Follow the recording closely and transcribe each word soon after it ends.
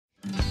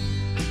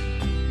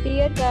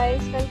dear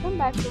guys, welcome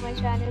back to my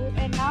channel,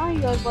 and now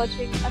you are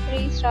watching a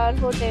 3-star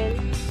hotel.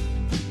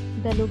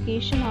 The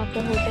location of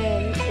the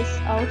hotel is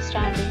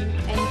outstanding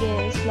and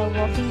guests love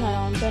walking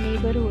around the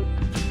neighborhood.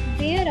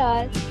 There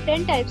are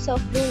 10 types of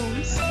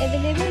rooms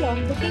available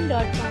on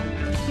booking.com.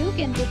 You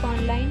can book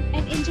online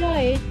and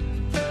enjoy it.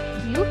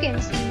 You can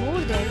see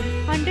more than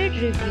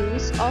 100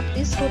 reviews of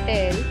this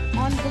hotel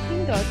on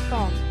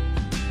booking.com.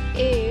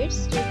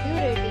 Its review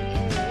rating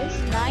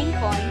is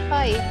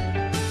 9.5.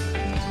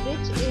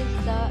 which is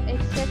the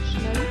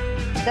exceptional.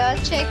 The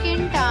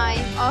check-in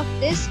time of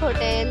this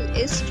hotel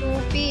is 2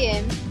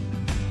 p.m.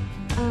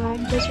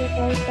 and the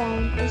check-out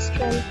time is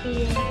 12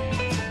 p.m.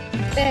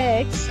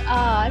 Pets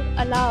are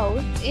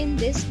allowed in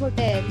this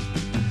hotel.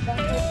 The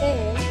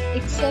hotel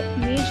accepts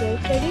major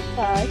credit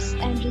cards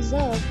and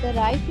reserves the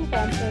right to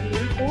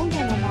temporarily hold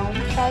an amount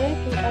prior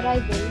to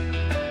arrival.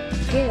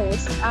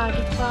 Guests are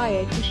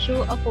required to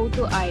show a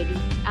photo ID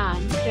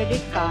and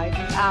credit card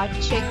at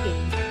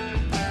check-in.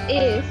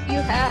 If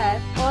you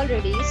have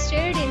already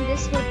stayed in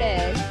this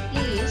hotel,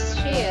 please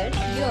share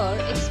your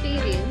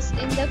experience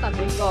in the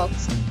comment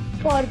box.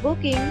 For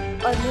booking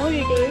or more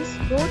details,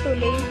 go to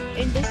link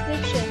in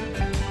description.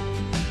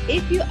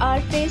 If you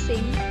are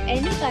facing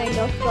any kind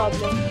of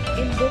problem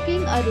in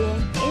booking a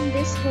room in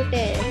this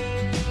hotel,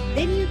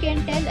 then you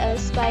can tell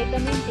us by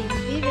commenting.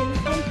 We will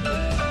help you.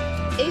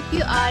 If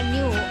you are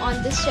new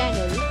on this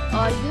channel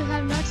or you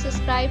have not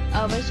subscribed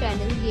our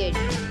channel yet,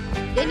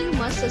 then you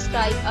must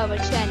subscribe our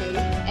channel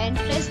and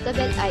press the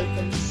bell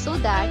icon so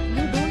that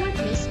you do not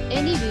miss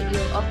any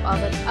video of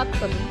our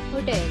upcoming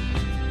hotel.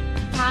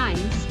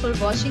 Thanks for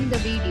watching the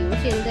video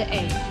till the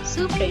end.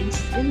 So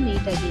friends, we'll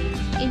meet again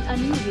in a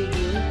new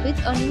video with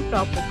a new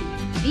property.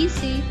 Be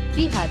safe,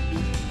 be happy.